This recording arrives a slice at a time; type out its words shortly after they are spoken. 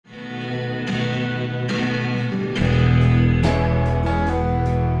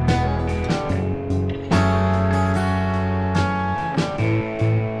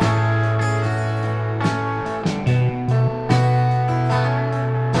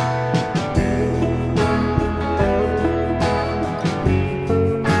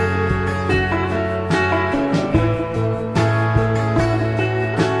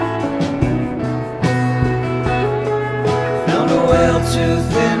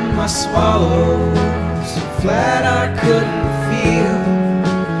my swallows, so flat I couldn't feel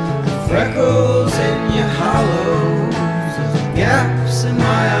the freckles in your hollows, the gaps in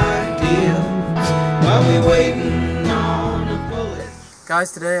my ideals, while we waiting on a bullet.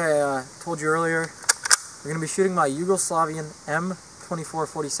 Guys, today I told you earlier, we're going to be shooting my Yugoslavian M24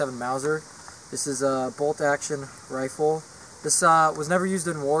 47 Mauser. This is a bolt-action rifle. This was never used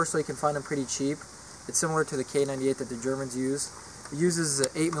in war, so you can find them pretty cheap. It's similar to the K98 that the Germans use. It uses an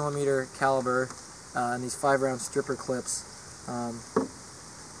 8mm caliber and these 5-round stripper clips.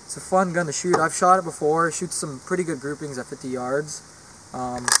 It's a fun gun to shoot. I've shot it before. It shoots some pretty good groupings at 50 yards.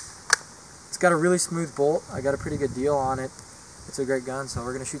 It's got a really smooth bolt. I got a pretty good deal on it. It's a great gun, so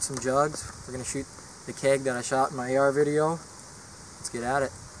we're going to shoot some jugs. We're going to shoot the keg that I shot in my AR video. Let's get at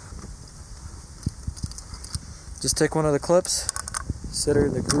it. Just take one of the clips, set her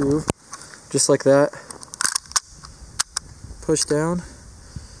in the groove, just like that. Push down,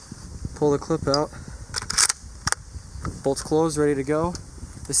 pull the clip out. Bolt's closed, ready to go.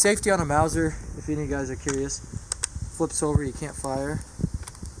 The safety on a Mauser, if any of you guys are curious, flips over, you can't fire.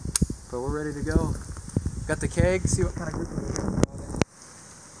 But we're ready to go. Got the keg, see what kind of grouping we got.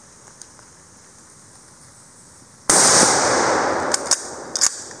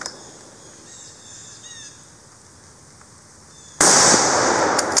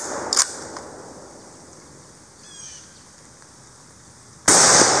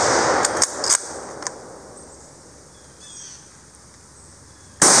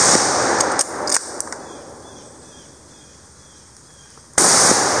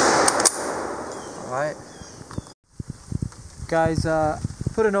 Alright. Guys,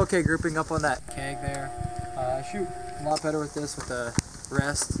 put an okay grouping up on that keg there. I shoot a lot better with this with the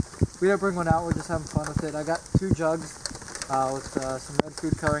rest. We didn't bring one out, we're just having fun with it. I got 2 jugs with some red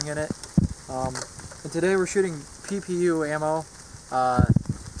food coloring in it. And today we're shooting PPU ammo.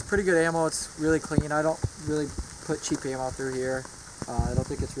 It's pretty good ammo, it's really clean. I don't really put cheap ammo through here. I don't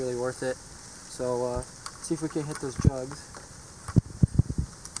think it's really worth it. So see if we can hit those jugs.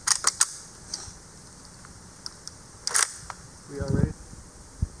 We are ready.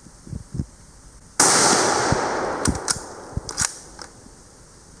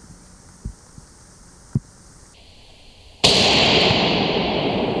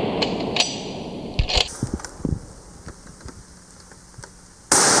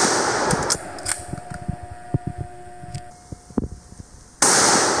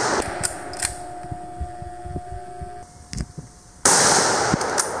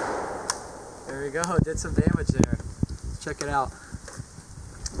 There we go, did some damage there. Check it out.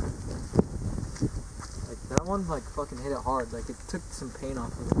 Like that one, like fucking hit it hard. Like it took some paint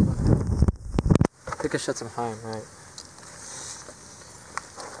off of it. I think I shot some time, right?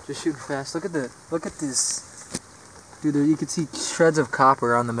 Just shooting fast. Look at this, dude. You can see shreds of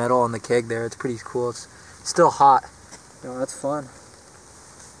copper on the metal on the keg there. It's pretty cool. It's still hot. You know, that's fun.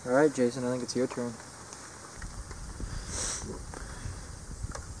 All right, Jason. I think it's your turn.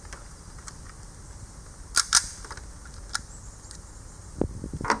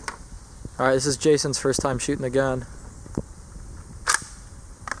 Alright, this is Jason's first time shooting a gun.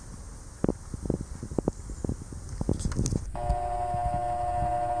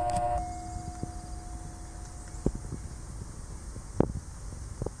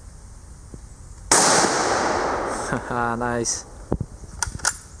 Haha, nice.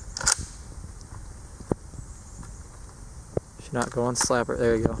 Should not go on slapper.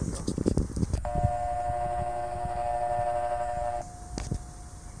 There you go.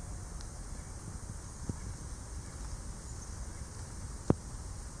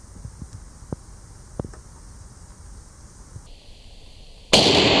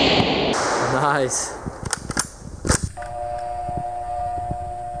 Nice.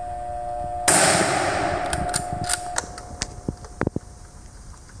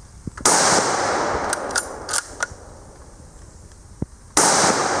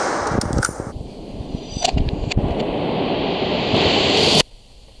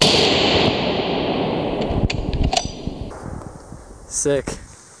 Sick.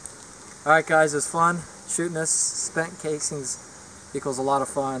 Alright guys, it was fun shooting this. Spent casings equals a lot of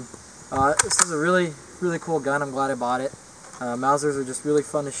fun. This is a really cool gun. I'm glad I bought it. Mausers are just really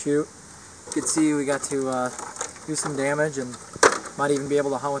fun to shoot. You can see we got to do some damage and might even be able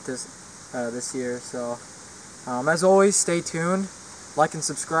to hunt with this this year. So as always, stay tuned, like and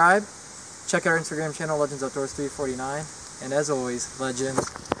subscribe. Check out our Instagram channel, Legends Outdoors 349. And as always,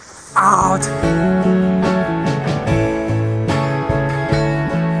 Legends out.